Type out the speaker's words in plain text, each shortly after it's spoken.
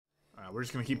we're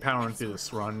just gonna keep powering through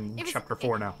this. We're on chapter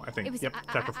 4 now, I think. Yep,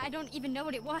 chapter 4. I don't even know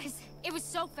what it was. It was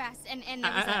so fast, and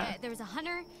there was a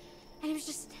hunter, and it was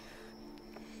just...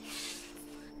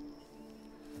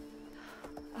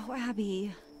 Oh,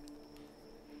 Abby.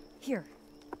 Here.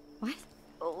 What?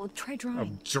 Oh, try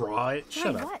drawing. Oh, draw it? Try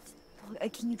Shut up. what?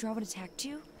 Can you draw what attacked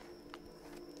you?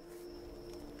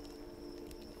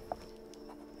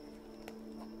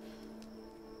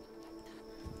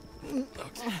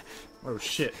 Okay. Oh,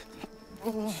 shit.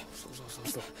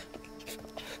 Slow.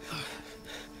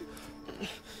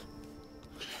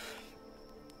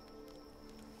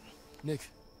 Nick.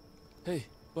 Hey,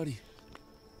 buddy.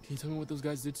 Can you tell me what those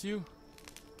guys did to you?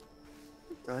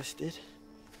 Rush did.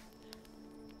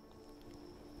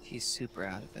 He's super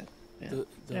out of it.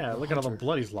 Yeah, look at all the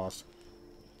blood he's lost.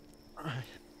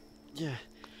 Yeah.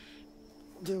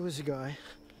 There was a guy.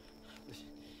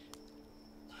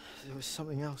 There was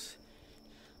something else.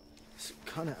 Some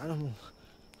kind of animal.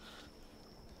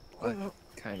 What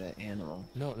kind of animal?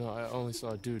 No, I only saw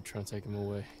a dude trying to take him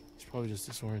away. He's probably just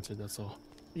disoriented, that's all.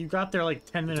 You got there like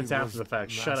 10 minutes after the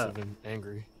fact. Shut up. And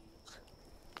angry.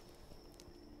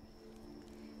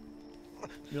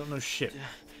 You don't know shit.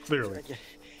 Clearly.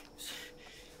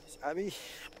 Is Abby?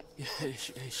 Yeah, hey,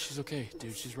 she's okay,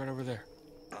 dude. She's right over there.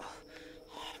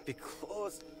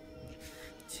 Because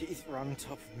teeth were on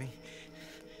top of me.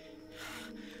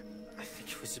 I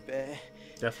think it was a bear.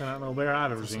 Definitely not no bear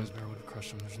I've ever seen. Bear would have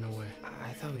crushed him. There's no way.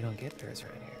 I thought we don't get bears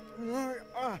right here. No,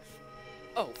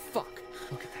 Oh fuck!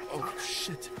 Look at that. Oh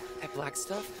shit! That black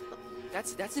stuff.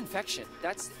 That's infection.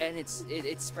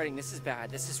 It's spreading. This is bad.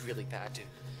 This is really bad, dude.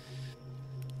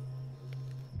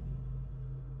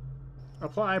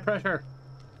 Apply pressure.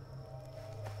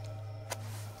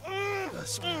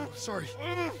 Sorry.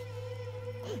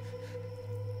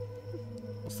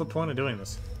 What's the point of doing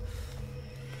this?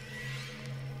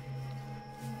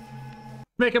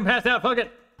 Make him pass out. Fuck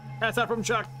it. Pass out from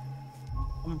shock.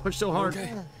 I'm gonna push so hard.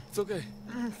 Okay. It's okay.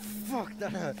 fuck,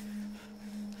 that hurt.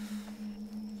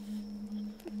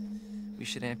 We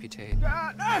should amputate.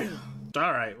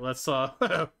 All right, let's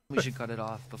We should cut it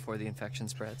off before the infection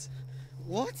spreads.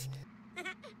 What?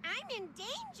 I'm in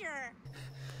danger.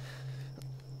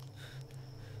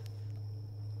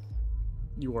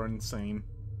 You are insane.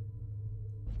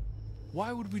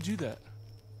 Why would we do that?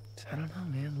 I don't know,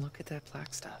 man. Look at that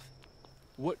black stuff.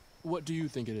 What do you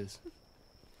think it is?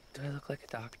 Do I look like a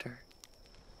doctor?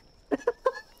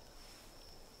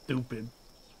 Stupid.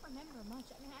 I don't remember much.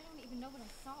 I mean, I don't even know what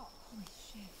I saw. Holy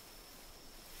shit.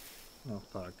 Oh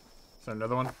fuck. Is there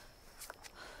another one?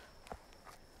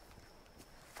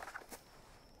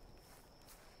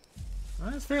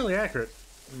 Well, that's fairly accurate.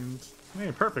 I mean, it's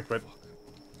maybe perfect, but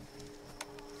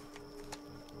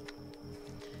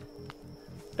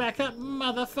back up,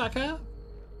 motherfucker.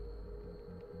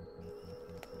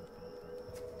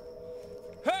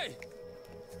 Hey!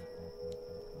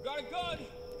 Got a gun!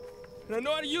 And I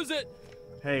know how to use it!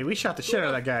 Hey, we shot the shit out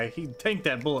of that guy. He tanked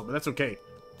that bullet, but that's okay.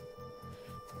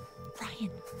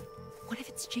 Brian, what if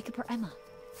it's Jacob or Emma?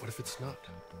 What if it's not?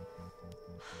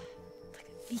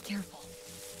 Be careful.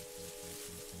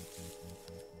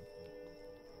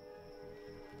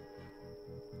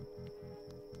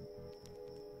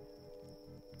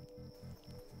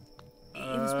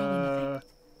 It was probably nothing.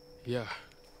 Yeah.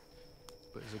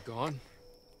 But is it gone?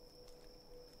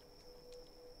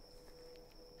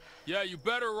 Yeah, you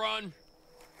better run!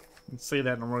 Say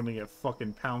that and I'm gonna get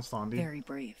fucking pounced on, dude. Very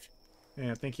brave.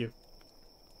 Yeah, thank you.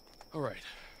 Alright.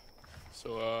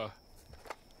 So,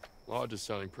 Lodge is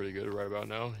sounding pretty good right about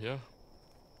now, yeah?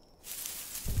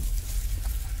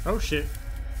 Oh shit.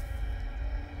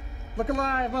 Look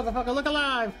alive, motherfucker, look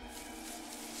alive!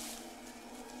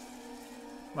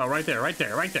 Oh, right there. I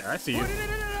see you.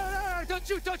 No,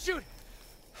 don't shoot!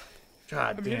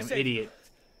 God damn idiot.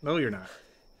 No, you're not.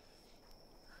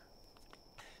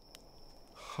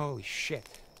 Holy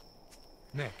shit.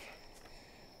 Nick.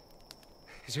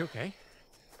 Is he okay?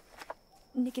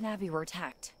 Nick and Abby were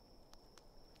attacked.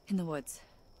 In the woods.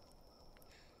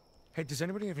 Hey, does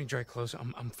anybody have any dry clothes?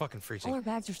 I'm fucking freezing. All our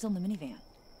bags are still in the minivan.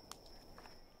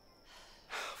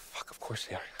 Fuck, of course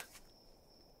they are.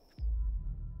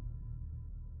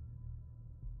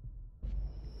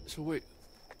 So wait,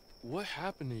 what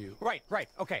happened to you? Right.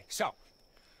 Okay, so,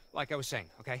 like I was saying,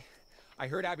 okay? I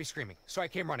heard Abby screaming, so I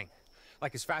came running.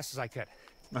 Like as fast as I could.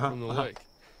 From the lake.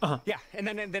 Yeah, and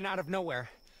then out of nowhere,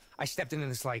 I stepped into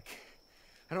this like,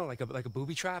 I don't know, like a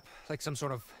booby trap, like some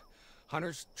sort of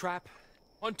hunter's trap.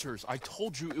 Hunters. I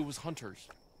told you it was hunters.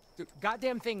 The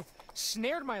goddamn thing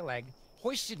snared my leg,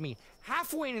 hoisted me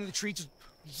halfway into the tree, just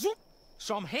zoop.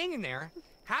 So I'm hanging there,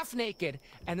 half naked,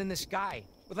 and then this guy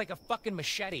with like a fucking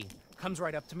machete comes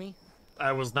right up to me.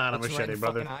 I was not a looks me right in machete, the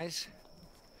brother. fucking eyes.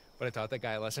 But I taught that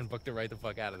guy a lesson, booked it right the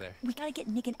fuck out of there. We gotta get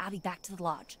Nick and Abby back to the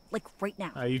lodge. Like, right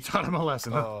now. You taught him a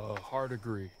lesson, huh? Hard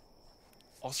agree.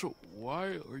 Also, why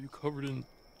are you covered in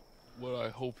what I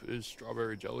hope is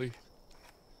strawberry jelly?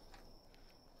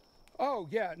 Oh,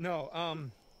 yeah, no,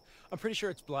 I'm pretty sure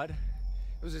it's blood.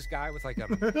 It was this guy with like a,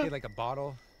 he had like a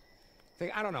bottle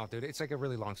thing. I don't know, dude. It's like a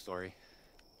really long story.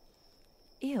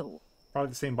 Ew. Probably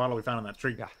the same bottle we found in that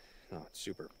tree. Yeah. No, it's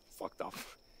super fucked up.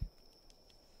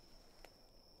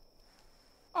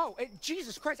 Oh,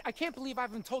 Jesus Christ. I can't believe I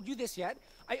haven't told you this yet.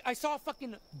 I saw a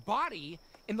fucking body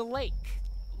in the lake.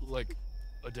 Like,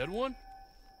 a dead one?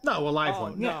 No, a live Oh,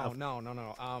 one. no, Yeah.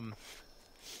 no.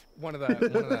 One of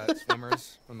the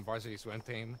swimmers from the varsity swim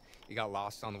team, he got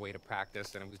lost on the way to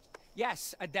practice, and it was,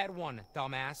 yes, a dead one,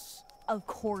 dumbass. Of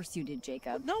course you did,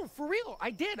 Jacob. No, for real,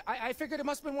 I did. I figured it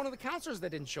must have been one of the counselors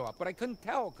that didn't show up, but I couldn't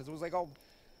tell because it was like all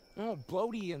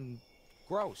bloaty and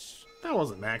gross. That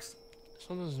wasn't Max.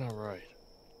 Something's not right.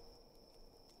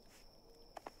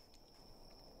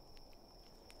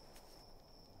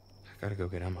 I gotta go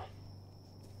get Emma.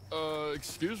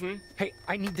 Excuse me? Hey,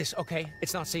 I need this, okay?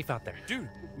 It's not safe out there. Dude,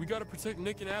 we gotta protect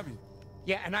Nick and Abby.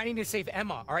 Yeah, and I need to save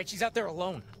Emma, all right? She's out there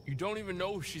alone. You don't even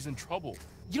know if she's in trouble.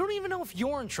 You don't even know if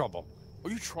you're in trouble. Are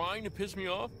you trying to piss me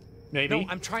off? Maybe. No,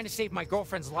 I'm trying to save my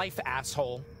girlfriend's life,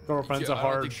 asshole. Girlfriend's Yeah, a I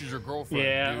don't hard. think she's your girlfriend,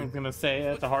 Yeah, dude. I'm gonna say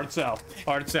it's a hard sell.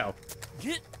 Hard sell.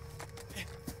 Get...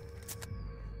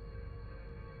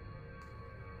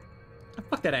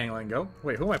 Fuck that angle and go.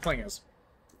 Wait, who am I playing as?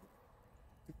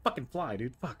 Fucking fly,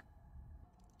 dude. Fuck.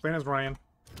 Playing as Ryan.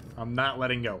 I'm not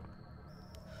letting go.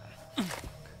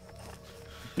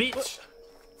 Bitch!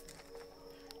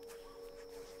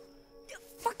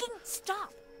 Fucking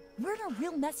stop! We're in a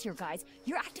real mess here, guys.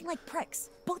 You're acting like pricks.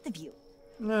 Both of you.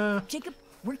 Nah. Jacob,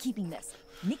 we're keeping this.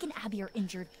 Nick and Abby are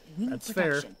injured. We need That's fair.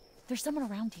 protection. There's someone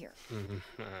around here.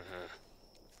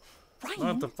 Ryan,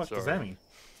 What the fuck does that mean?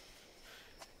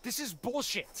 This is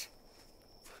bullshit.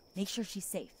 make sure she's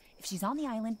safe. If she's on the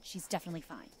island, she's definitely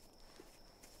fine.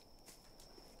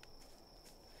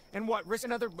 And what, risk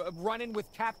another run-in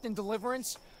with Captain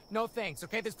Deliverance? No thanks,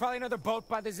 okay? There's probably another boat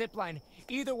by the zipline.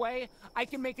 Either way, I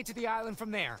can make it to the island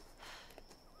from there.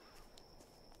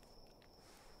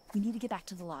 We need to get back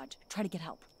to the lodge. Try to get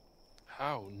help.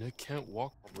 How? Nick can't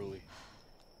walk properly.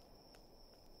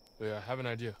 Yeah, I have an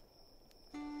idea.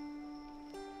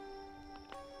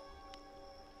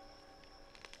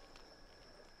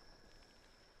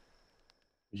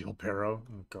 Yo, Pero.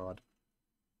 Oh, God.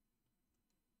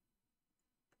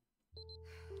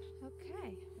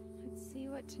 Okay, let's see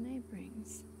what tonight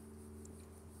brings.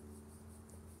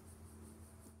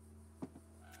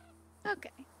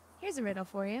 Okay, here's a riddle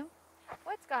for you.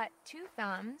 What's got two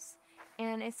thumbs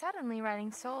and is suddenly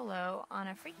riding solo on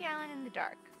a freaky island in the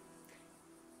dark?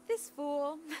 This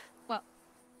fool, well,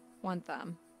 one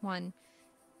thumb, one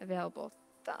available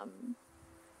thumb.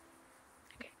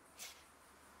 Okay.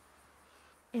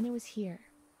 And it was here,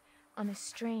 on a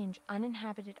strange,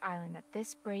 uninhabited island, that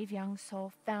this brave young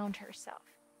soul found herself.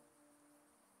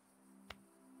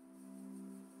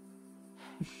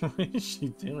 What is she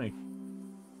doing?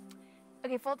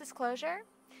 Okay, full disclosure,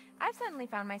 I've suddenly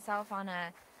found myself on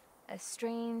a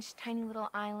strange, tiny little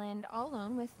island all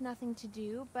alone with nothing to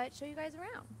do but show you guys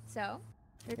around. So,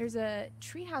 there's a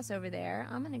treehouse over there.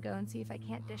 I'm gonna go and see if I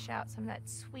can't dish out some of that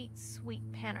sweet, sweet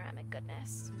panoramic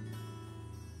goodness.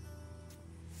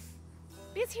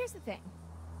 Because here's the thing.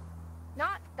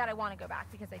 Not that I want to go back,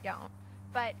 because I don't.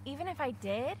 But even if I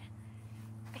did,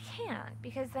 I can't.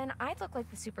 Because then I'd look like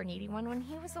the super needy one when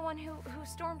he was the one who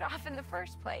stormed off in the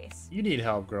first place. You need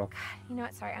help, girl. You know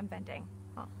what? Sorry, I'm venting.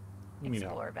 Oh, You need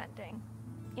help. explore venting.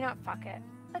 You know what? Fuck it.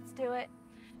 Let's do it.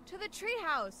 To the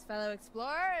treehouse, fellow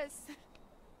explorers.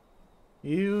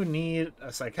 You need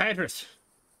a psychiatrist.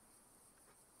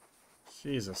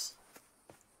 Jesus.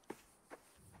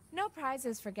 No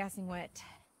prizes for guessing what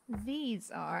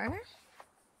these are.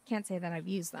 Can't say that I've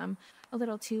used them. A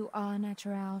little too au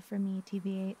naturel for me,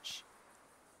 TBH.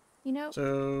 You know,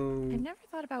 So... I've never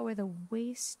thought about where the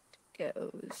waist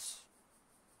goes.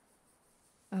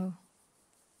 Oh.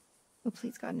 Oh,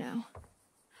 please, God, no.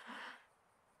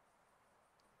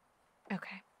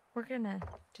 Okay, we're gonna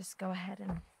just go ahead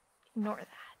and ignore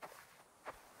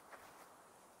that.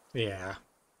 Yeah.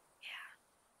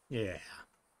 Yeah.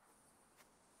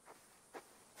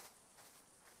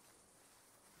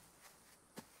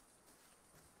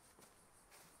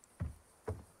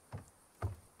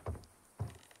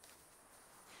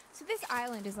 So this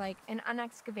island is like an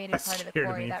unexcavated That's part of the scared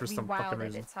quarry me that for some fucking rewilded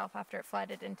reason. itself after it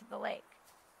flooded into the lake.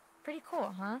 Pretty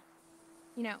cool, huh?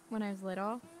 You know, when I was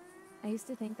little, I used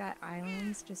to think that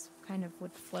islands just kind of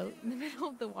would float in the middle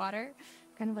of the water,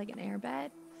 kind of like an airbed.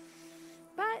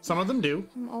 But Some of them do.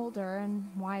 I'm older and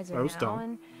wiser Most now, don't.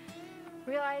 and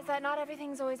realize that not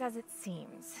everything's always as it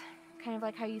seems. Kind of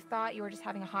like how you thought you were just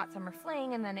having a hot summer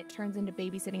fling, and then it turns into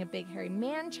babysitting a big hairy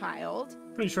man-child.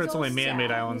 Pretty sure it's only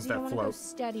man-made islands that You don't float. want to go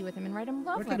steady with him and write him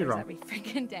love I could be letters wrong. every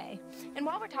freaking day. And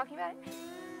while we're talking about it,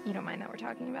 you don't mind that we're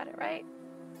talking about it, right?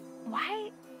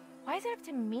 Why is it up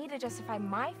to me to justify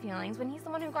my feelings when he's the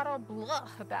one who got all blah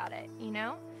about it, you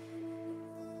know?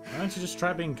 Why don't you just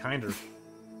try being kinder?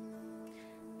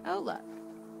 Oh, look.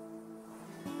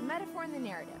 A metaphor in the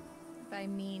narrative, by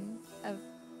mean of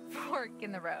fork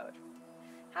in the road.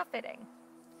 How fitting.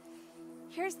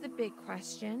 Here's the big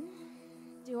question.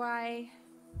 Do I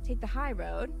take the high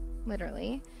road,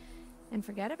 literally, and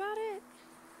forget about it?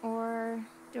 Or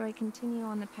do I continue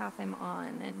on the path I'm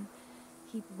on and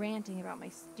keep ranting about my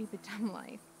stupid dumb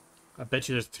life? I bet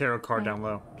you there's a tarot card down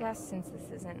low. I guess since this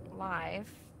isn't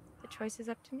live, the choice is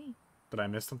up to me. Did I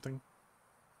miss something?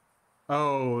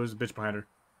 Oh, there's a bitch behind her.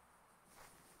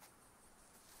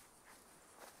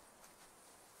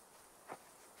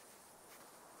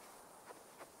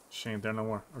 She ain't there no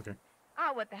more. Okay.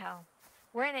 Ah, what the hell.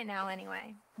 We're in it now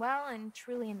anyway. Well and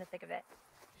truly in the thick of it.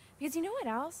 Because you know what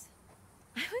else?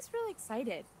 I was really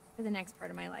excited for the next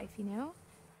part of my life, you know?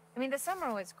 I mean, the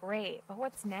summer was great, but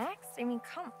what's next? I mean,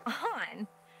 come on.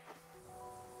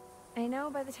 I know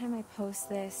by the time I post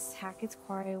this, Hackett's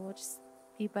Quarry will just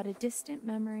be but a distant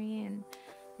memory, and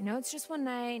I know it's just one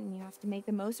night, and you have to make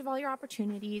the most of all your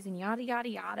opportunities, and yada, yada,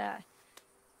 yada.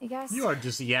 I guess... You are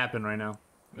just yapping right now.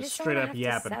 I Just just straight don't up have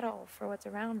yapping. to settle for what's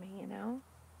around me, you know?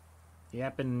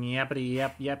 Yapping, yappity,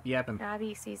 yap, yap, yapping.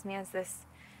 Abby sees me as this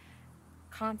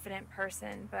confident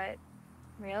person, but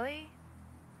really?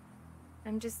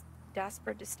 I'm just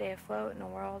desperate to stay afloat in a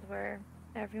world where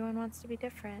everyone wants to be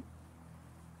different.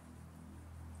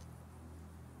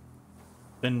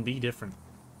 Then be different.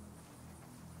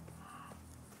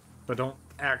 But don't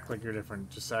act like you're different.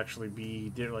 Just actually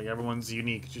be like everyone's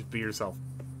unique. Just be yourself.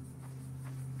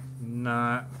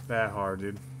 Not that hard,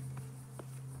 dude.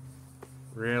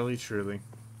 Really, truly.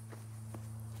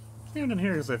 Came in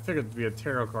here because I figured there'd be a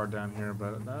tarot card down here,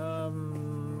 but I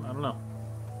don't know.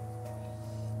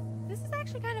 This is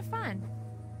actually kind of fun.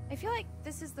 I feel like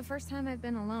this is the first time I've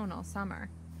been alone all summer.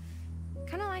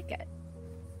 Kind of like it.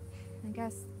 I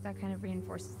guess that kind of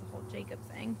reinforces the whole Jacob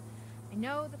thing. I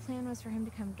know the plan was for him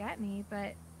to come get me,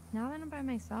 but now that I'm by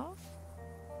myself,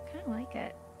 I kind of like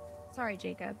it. Sorry,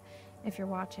 Jacob, if you're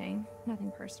watching.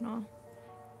 Nothing personal.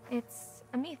 It's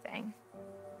a me thing.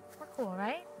 We're cool,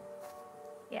 right?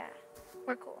 Yeah,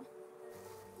 we're cool.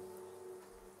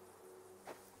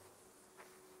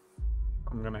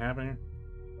 Something gonna happen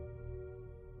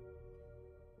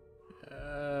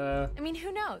here? I mean,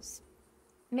 who knows?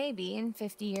 Maybe in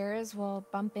 50 years we'll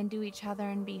bump into each other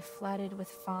and be flooded with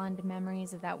fond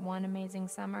memories of that one amazing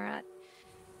summer at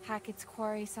Hackett's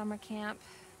Quarry summer camp.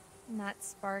 And that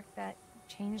spark that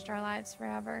changed our lives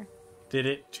forever. Did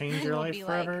it change your We'll life be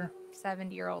forever? like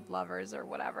 70-year-old lovers or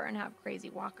whatever and have crazy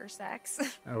walker sex.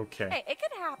 Okay. Hey, it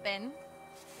could happen.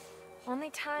 Only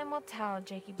time will tell,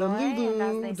 Jakey boy.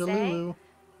 And as they say,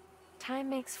 time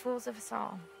makes fools of us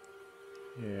all.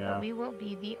 Yeah. But we will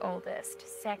be the oldest,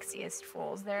 sexiest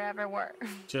fools there ever were.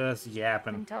 Just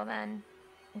yapping. Until then,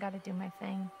 I gotta do my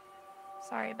thing.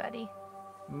 Sorry, buddy.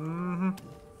 Mm-hmm.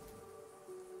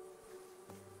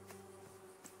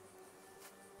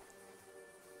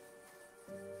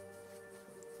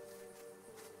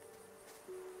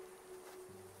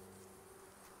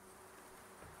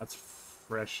 That's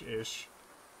fresh-ish.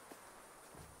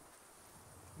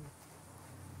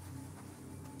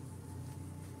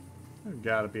 There's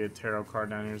gotta be a tarot card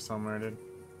down here somewhere, dude.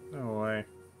 No way.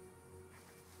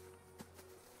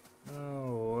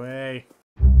 No way.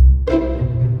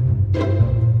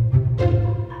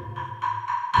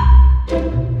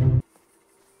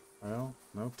 Well,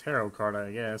 no tarot card,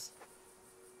 I guess.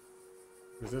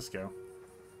 Where's this go?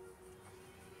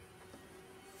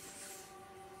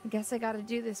 I guess I gotta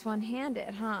do this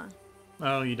one-handed, huh?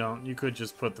 Oh, you don't. You could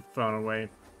just put the phone away.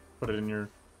 Put it in your...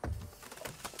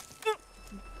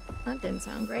 That didn't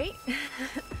sound great.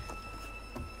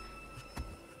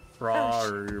 bra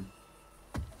or your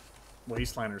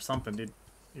waistline or something, dude.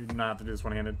 You do not have to do this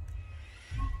one-handed.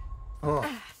 Oh.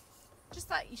 Just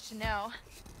thought you should know.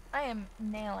 I am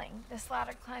nailing this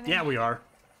ladder climbing. Yeah, we are.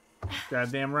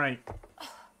 Goddamn right.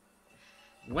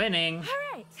 Winning. All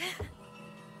right.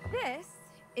 This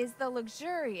is the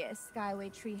luxurious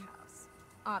Skyway Treehouse,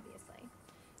 obviously.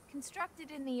 Constructed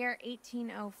in the year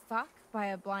 1800 fuck by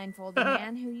a blindfolded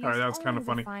man who used Alright, that was only kinda the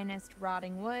funny. finest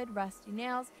rotting wood, rusty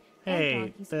nails, Hey,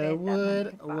 donkey the spit that money wood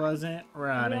could buy. wasn't A real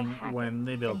rotting Hackett when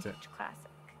they built it. vintage classic.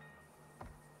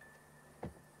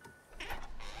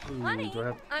 Ooh, Honey, do I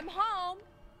have... I'm home.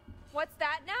 What's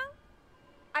that now?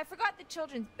 I forgot the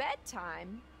children's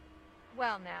bedtime.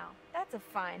 Well now, that's a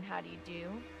fine how do you do.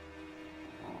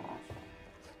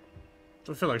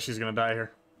 I feel like she's gonna die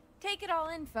here. Take it all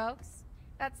in, folks.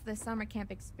 That's the summer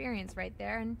camp experience right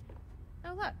there, and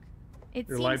oh look. It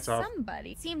Your seems lights off.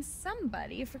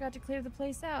 somebody forgot to clear the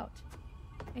place out.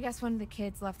 I guess one of the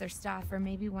kids left their stuff, or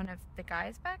maybe one of the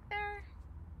guys back there.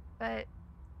 But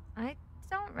I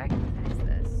don't recognize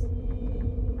this.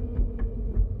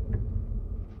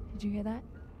 Did you hear that?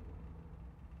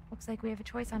 Looks like we have a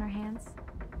choice on our hands.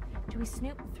 Do we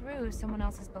snoop through someone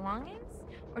else's belongings?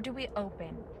 Or do we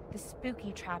open the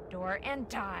spooky trapdoor and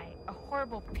die a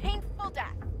horrible, painful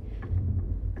death?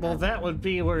 Well, that would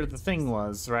be where the thing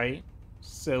was, right?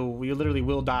 So we literally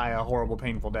will die a horrible,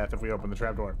 painful death if we open the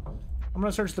trapdoor. I'm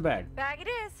gonna search the bag. Bag it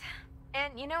is.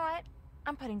 And you know what?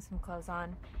 I'm putting some clothes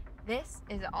on. This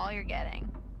is all you're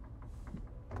getting.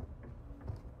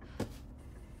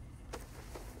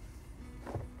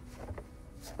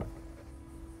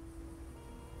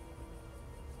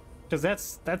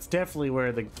 Because that's definitely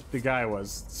where the guy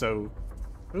was. So,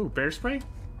 ooh, bear spray.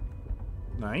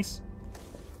 Nice.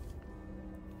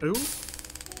 Ooh,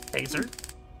 taser.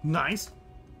 Nice.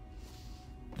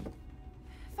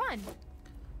 Fun.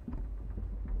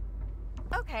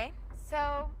 Okay,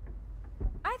 so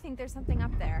I think there's something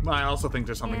up there. I also think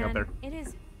there's something up And there. it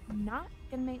is not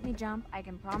gonna make me jump, I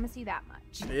can promise you that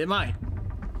much. It might.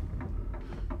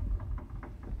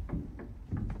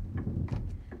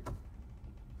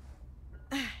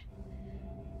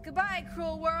 Goodbye,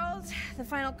 cruel world. The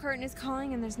final curtain is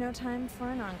calling and there's no time for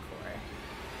an encore.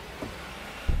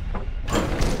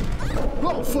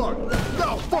 Oh fuck!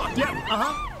 No fuck! Yeah.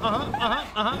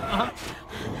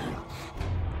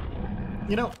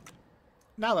 You know,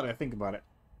 now that I think about it,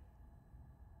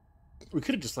 we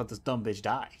could have just let this dumb bitch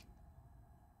die.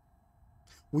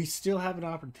 We still have an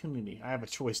opportunity. I have a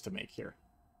choice to make here.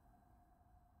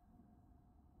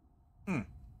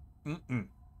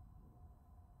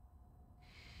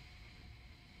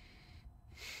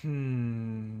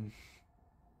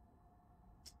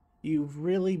 You've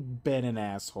really been an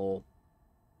asshole.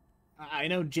 I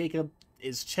know Jacob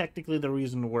is technically the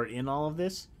reason we're in all of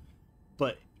this,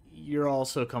 but you're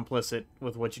also complicit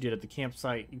with what you did at the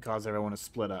campsite. You caused everyone to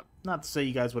split up. Not to say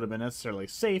you guys would have been necessarily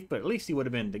safe, but at least you would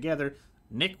have been together.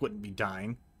 Nick wouldn't be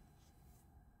dying.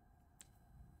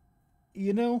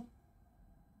 You know?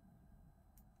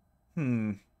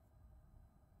 You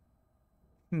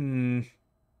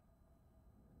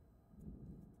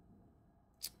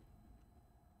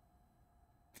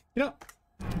know,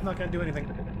 I'm not gonna do anything.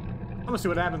 I'm gonna see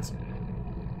what happens.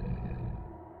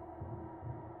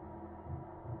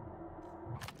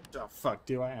 Oh, fuck,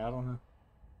 do I? I don't know.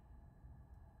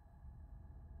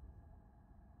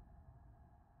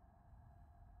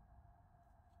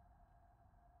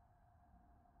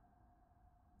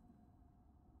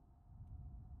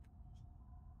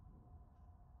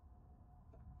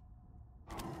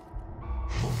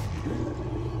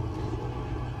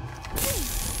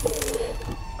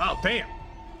 Oh, damn.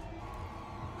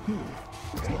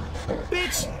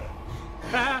 Bitch!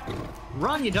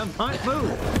 Run, you dumb cunt!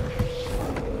 Move!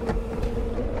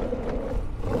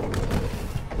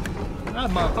 That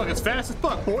motherfucker's fast as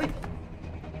fuck, boy!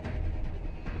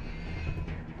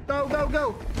 Go, go,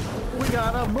 go! We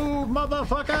gotta move,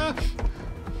 motherfucker!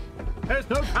 There's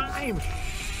no time!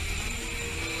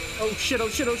 Oh shit, oh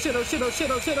shit, oh shit, oh shit, oh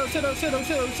shit, oh shit, oh shit, oh shit, oh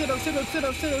shit, oh shit, oh shit, oh shit,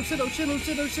 oh shit, oh shit, oh shit, oh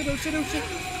shit, oh shit, oh shit, oh shit.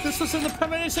 This was in the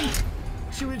premonition!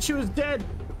 She was dead!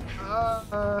 Fuck.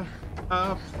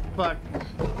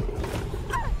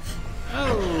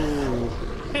 Oh!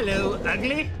 Hello,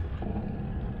 ugly!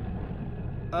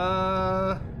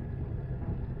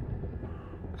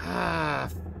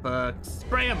 Fuck.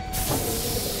 Spray him!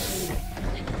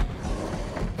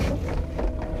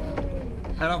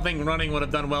 I don't think running would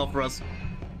have done well for us.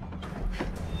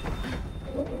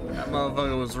 That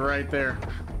motherfucker was right there.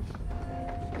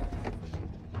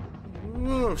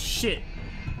 Oh, shit.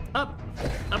 Up!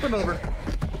 Up and over.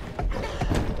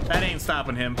 That ain't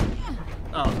stopping him.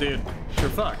 Oh, dude. You're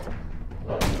fucked.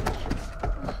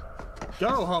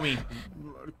 Go, homie.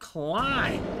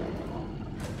 Climb.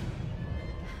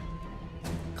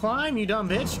 Climb, you dumb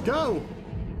bitch. Go.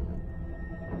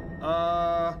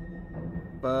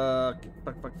 Fuck.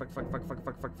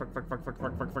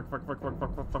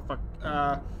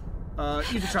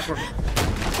 Use the trapdoor.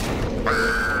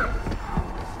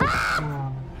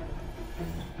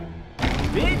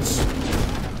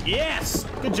 Bitch! Yes!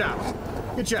 Good job.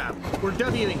 Good job. We're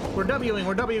Wing. We're Wing.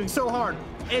 We're Wing so hard.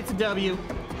 It's a W.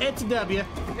 It's a W.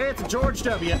 It's a George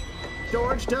W.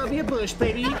 George W. Bush,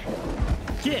 baby.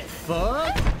 Get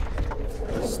fucked.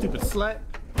 Stupid slut.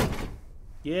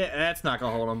 Yeah, that's not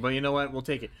gonna hold him, but you know what? We'll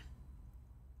take it.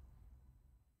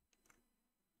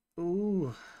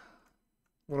 Ooh.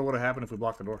 What would have happened if we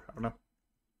blocked the door? I don't know.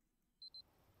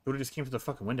 It would have just came through the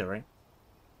fucking window, right?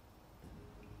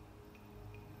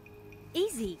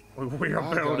 Easy. We are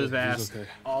barreled his ass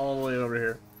all the way over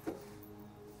here.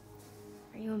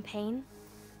 Are you in pain?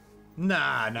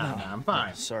 Nah, I'm fine.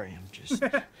 No, sorry, I'm just...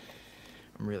 I'm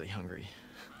really hungry.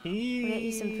 We'll get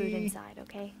you some food inside,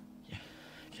 okay? Yeah,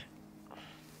 okay.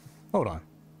 Hold on.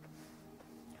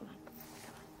 Come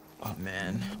on. Oh,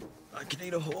 man. I can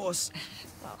eat a horse.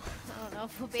 Well, I don't know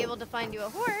if we'll be able to find you a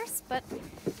horse, but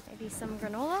maybe some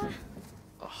granola?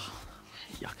 Oh,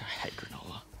 yuck, I hate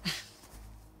granola.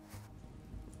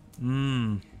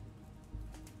 Mmm.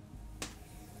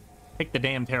 Take the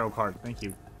damn tarot card. Thank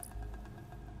you.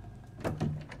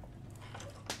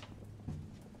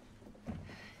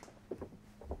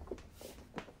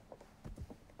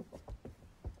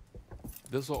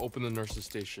 This will open the nurse's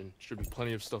station. Should be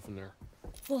plenty of stuff in there.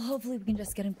 Well, hopefully we can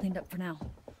just get him cleaned up for now.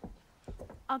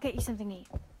 I'll get you something to eat.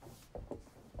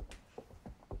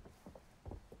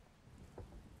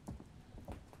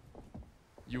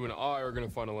 You and I are gonna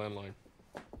find a landline.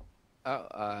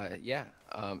 Oh, yeah.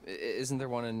 Isn't there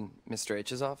one in Mr.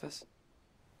 H's office?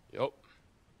 Yep.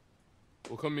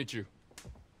 We'll come meet you.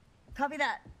 Copy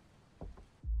that.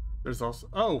 There's also...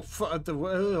 Oh,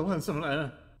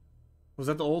 was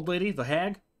that the old lady? The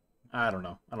hag? I don't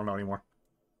know. I don't know anymore.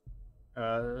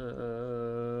 I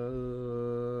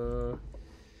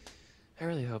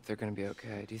really hope they're gonna be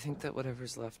okay. Do you think that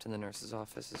whatever's left in the nurse's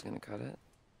office is gonna cut it?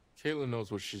 Caitlin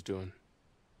knows what she's doing.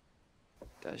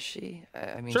 Does she?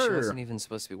 I mean, Sure. she wasn't even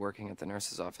supposed to be working at the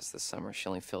nurse's office this summer. She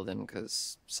only filled in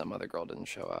because some other girl didn't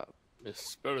show up.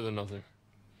 It's better than nothing.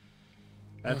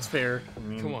 That's fair. I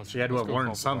mean, Come on, she had to let's have go learned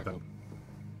call for something.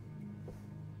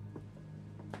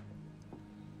 backup.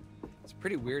 It's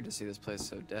pretty weird to see this place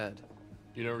so dead.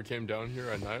 You never came down here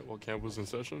at night while camp was in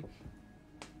session?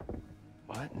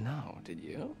 What? No, did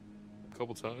you? A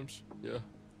couple times, yeah.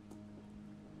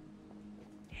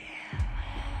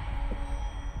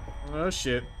 Oh,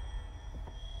 shit.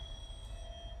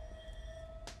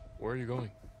 Where are you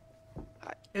going?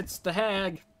 It's the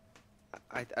hag.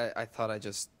 I thought I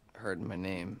just heard my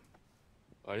name.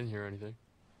 I didn't hear anything.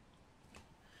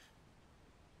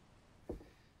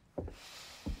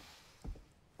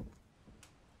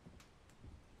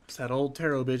 It's that old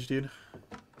tarot bitch, dude.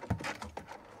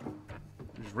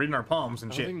 Just reading our palms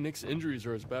and I shit. don't think Nick's injuries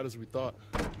are as bad as we thought.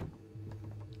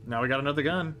 Now we got another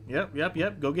gun.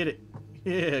 Yep. Go get it.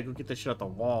 Yeah, go get this shit out the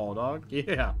wall, dog.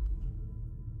 Yeah.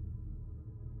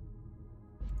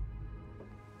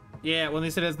 Yeah, when they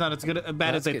said it's not as good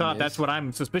bad as That's they good thought, news. that's what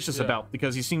I'm suspicious Yeah. about,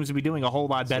 because he seems to be doing a whole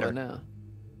lot better. So now.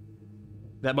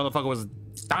 That motherfucker was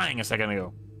dying a second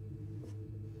ago.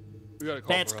 We gotta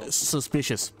call That's for help.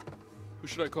 suspicious. Who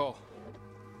should I call?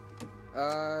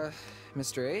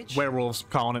 Mr. H? Werewolves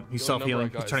calling it. He's The only number I self-healing.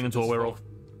 got He's is turning into a this werewolf.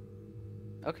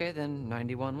 phone. Okay, then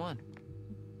 911.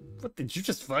 What did you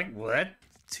just fight? What?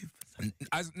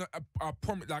 As I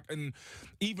promise, like, and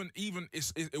even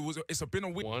it's been a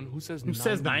week. One? Who says Who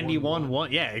says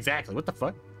 91-1? Yeah, exactly. What the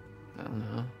fuck? I don't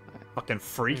know. Fucking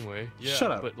freak. Anyway, yeah,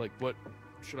 Shut up. But like, what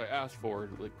should I ask for?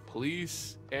 Like,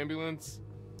 police, ambulance?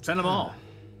 Send them all.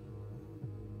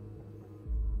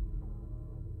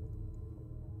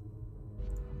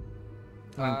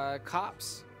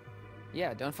 Cops.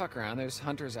 Yeah, don't fuck around. There's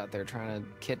hunters out there trying to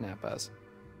kidnap us.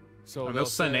 So they'll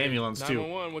send say, ambulance, too.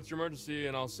 911, what's your emergency?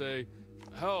 And I'll say,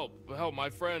 help, my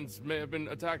friends may have been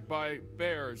attacked by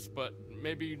bears, but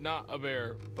maybe not a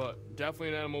bear, but definitely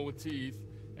an animal with teeth.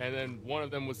 And then one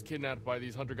of them was kidnapped by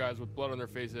these hunter guys with blood on their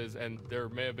faces, and there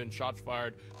may have been shots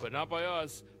fired, but not by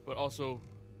us, but also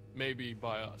maybe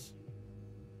by us.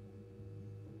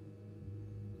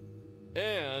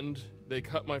 And they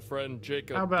cut my friend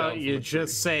Jacob. How about down you from a tree.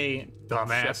 just say,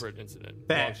 dumbass, Separate incident. Long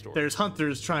that story. there's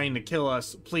hunters trying to kill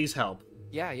us. Please help.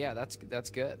 Yeah, that's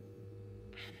good.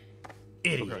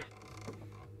 Idiot. Okay.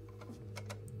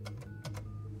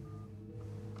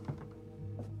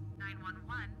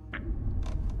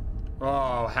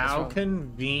 Oh, how wrong?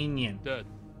 convenient. Dead.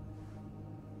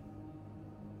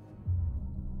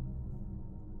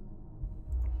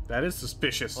 That is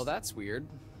suspicious. Well, that's weird.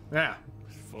 Yeah.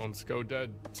 Phones go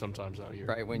dead sometimes out here.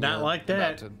 Right when Not you're like about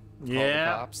that. to call the Yeah,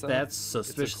 cops, then? that's It's a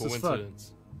suspicious as fuck.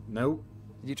 coincidence. Nope.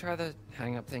 Did you try the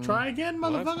hang up thing? Try again,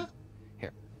 What? motherfucker.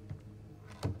 Here.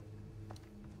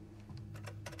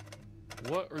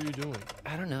 What are you doing?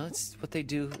 I don't know. It's what they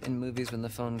do in movies when the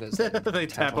phone goes. They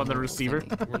tap on the receiver.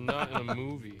 We're not in a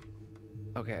movie.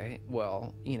 Okay,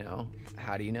 well, you know,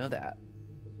 how do you know that?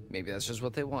 Maybe that's just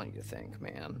what they want you to think,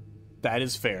 man. That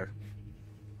is fair.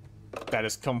 That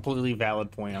is completely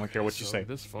valid point. I don't care what you say.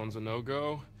 This phone's a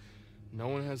no-go. No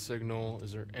one has signal.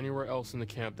 Is there anywhere else in the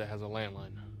camp that has a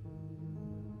landline?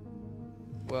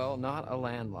 Well, not a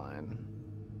landline.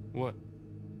 What?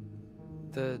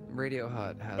 The radio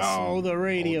hut has the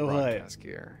radio hut broadcast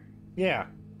gear. Yeah.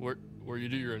 Where you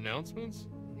do your announcements?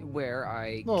 Where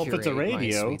I well, if it's a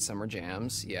radio, my Sweet Summer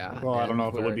Jams, yeah. Well, I don't know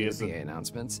if it would be as the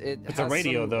announcements. It's a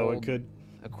radio though. It could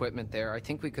equipment there. I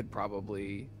think we could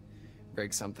probably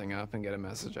rig something up and get a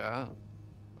message out.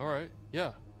 All right,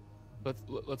 yeah.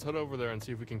 Let's head over there and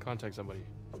see if we can contact somebody.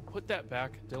 Put that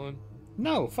back, Dylan.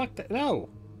 No, fuck that. No.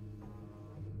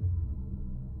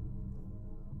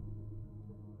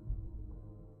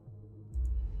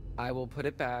 I will put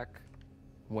it back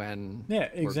when yeah,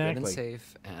 exactly. we're good and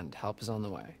safe and help is on the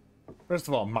way. First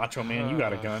of all, Macho Man, you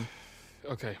got a gun.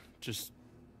 Okay, just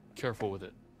careful with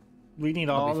it. We need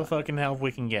all the fucking help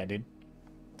we can get, dude.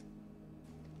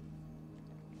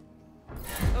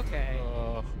 Okay.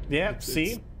 Yeah,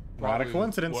 see? Not a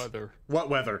coincidence. Weather. What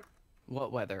weather?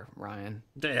 What weather, Ryan?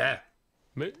 Yeah.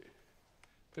 Maybe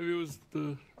it was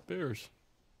the bears.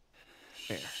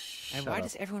 Bear. And why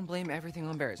does everyone blame everything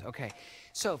on bears? Okay,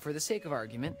 so for the sake of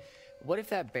argument, what if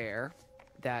that bear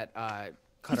that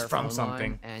cut our phone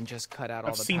line and just cut out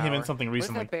all the power? I've seen him in something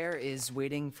recently. What if that bear is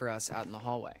waiting for us out in the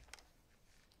hallway?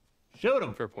 Shoot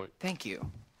him. Fair point. Thank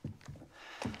you.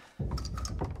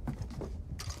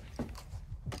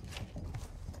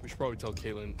 We should probably tell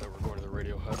Caitlin that we're going to the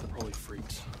radio hut. They're probably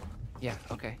freaks. Yeah,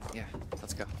 okay, yeah,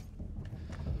 let's go.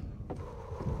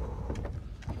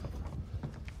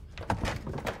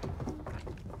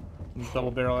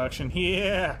 Double barrel action.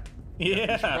 Yeah.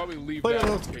 Yeah. Probably leave Play that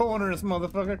those corners,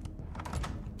 motherfucker.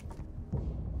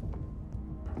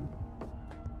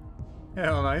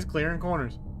 Hell, nice clearing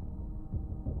corners.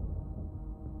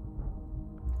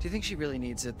 Do you think she really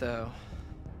needs it though?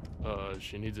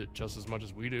 She needs it just as much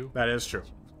as we do. That is true.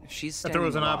 If she's if there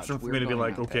was an option for me to be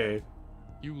like, okay.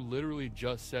 You literally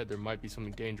just said there might be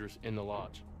something dangerous in the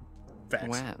lodge. Facts.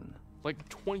 When? Like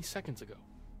 20 seconds ago.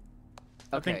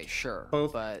 Okay, sure.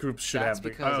 Both but groups should that's have the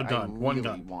because gun. I One really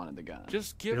gun. wanted the gun.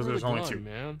 Just give Because her the there's only gun, two.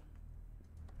 man.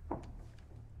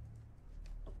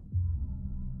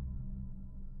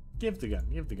 Give the gun.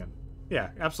 Give the gun. Yeah,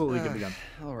 absolutely give the gun.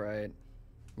 All right.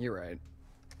 You're right.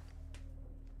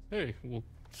 Hey, we'll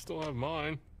still have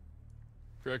mine.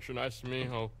 If you're extra nice to me,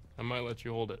 I might let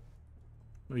you hold it.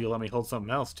 Maybe you'll let me hold something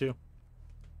else, too.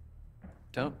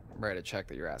 Don't write a check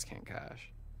that your ass can't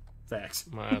cash. Facts.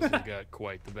 My ass has got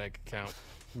quite the bank account.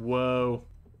 Whoa.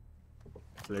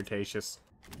 Flirtatious.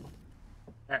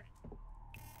 Alright.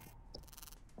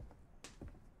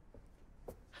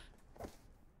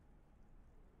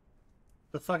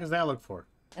 The fuck does that look for?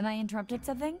 Am I interrupted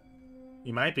something?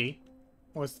 You might be.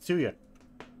 What's it to you?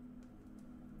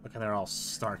 Look, they're all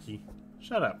snarky.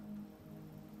 Shut up.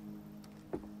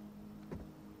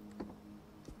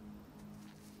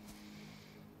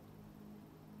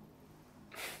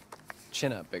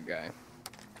 Chin up, big guy.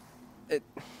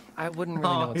 I wouldn't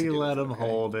really know what to do. He let him okay?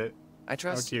 hold it. I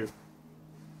trust How cute. you.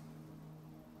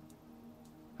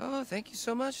 Oh, thank you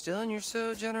so much, Dylan. You're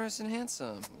so generous and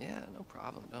handsome. Yeah, no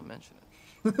problem. Don't mention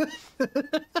it.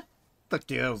 Fuck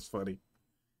yeah, that was funny.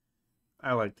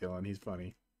 I like Dylan. He's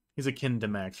funny. He's akin to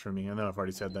Max for me. I know I've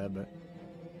already said that, but...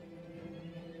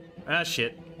 Ah,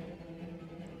 shit.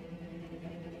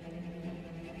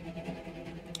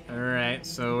 Alright,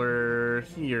 so we're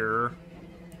here.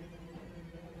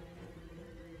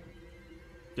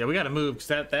 Yeah, we gotta move,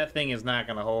 because that thing is not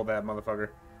gonna hold that motherfucker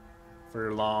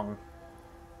for long.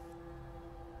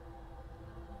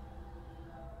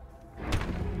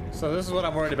 So this is what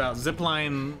I'm worried about.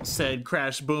 Zipline said,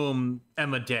 crash, boom,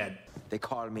 Emma dead. They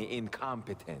call me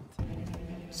incompetent.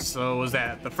 So was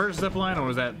that the first zipline or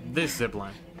was that this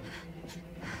zipline?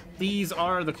 These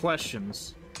are the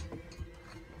questions.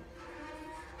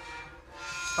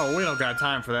 Oh, we don't got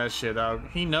time for that shit, dog.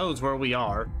 He knows where we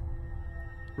are.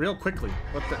 Real quickly.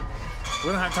 What the?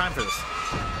 We don't have time for this.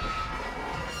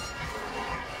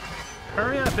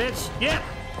 Hurry up, bitch. Yeah.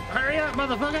 Hurry up,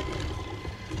 motherfucker.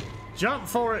 Jump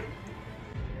for it.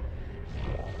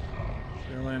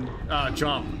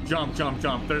 Jump. Jump, jump,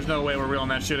 jump. There's no way we're reeling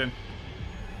that shit in.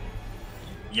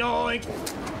 Yoink.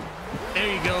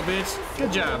 There you go, bitch.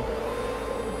 Good job.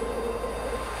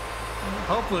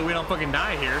 Hopefully we don't fucking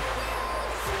die here.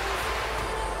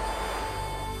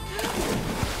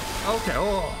 Okay,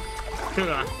 oh. Dude,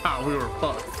 I thought we were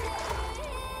fucked.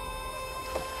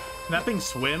 Can that thing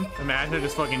swim? Imagine it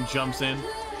just fucking jumps in.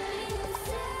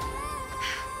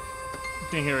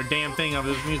 Can't hear a damn thing over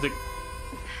this music.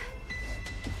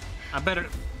 I better...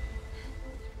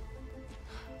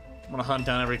 I'm gonna hunt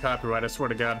down every copyright, I swear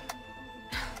to God.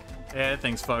 Yeah, that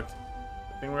thing's fucked.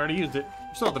 I think we already used it.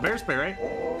 You still have the bear spray, right?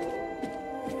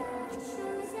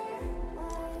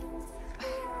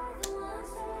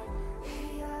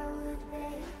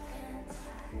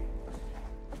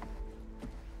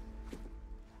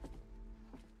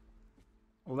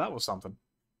 Well, that was something.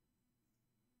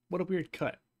 What a weird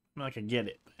cut. I mean, I could get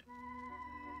it. But...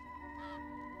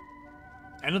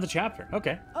 End of the chapter.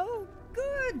 Okay. Oh,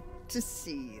 good to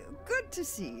see you. Good to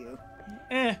see you.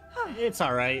 It's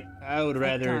alright. I would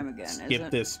rather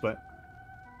skip this, but...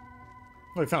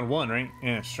 Well, we found one, right?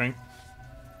 Yeah, strength.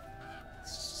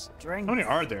 Strength. How many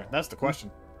are there? That's the question.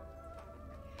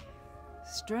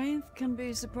 Strength can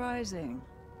be surprising.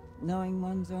 Knowing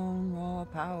one's own raw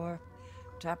power,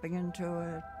 tapping into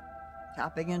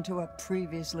a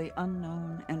previously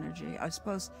unknown energy. I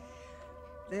suppose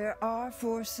there are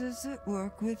forces at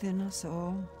work within us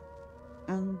all.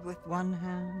 And with one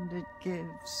hand it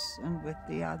gives, and with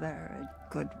the other it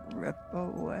could rip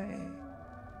away.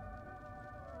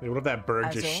 Hey, what if that bird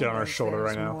As just shit on our always, shoulder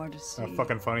right there's now? more to How see.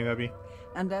 fucking funny that'd be.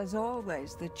 And as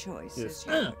always, the choice is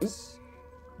yours.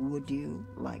 Would you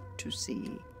like to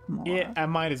see more? Yeah, I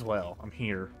might as well. I'm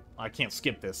here. I can't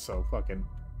skip this, so fucking...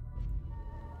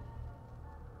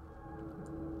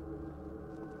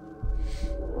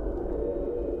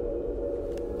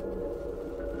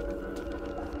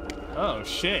 Oh,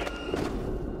 shit.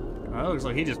 That looks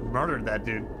like he just murdered that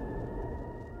dude.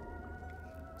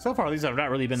 So far, these have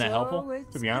not really been that helpful,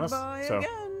 to be honest. So,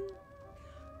 again.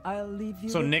 I'll leave you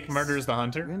so with Nick this. murders the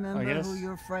hunter, Remember I guess? who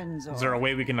your friends are. Is there a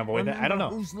way we can avoid that? I don't know.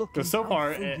 Who's looking Because so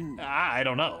far, out for you. I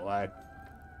don't know. I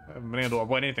haven't been able to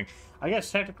avoid anything. I guess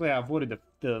technically I avoided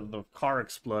the car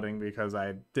exploding because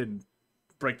I didn't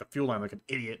break the fuel line like an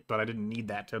idiot, but I didn't need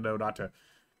that to know not to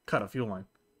cut a fuel line.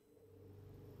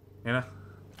 You know?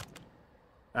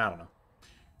 I don't know.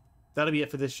 That'll be it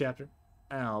for this chapter.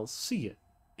 I'll see you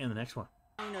in the next one.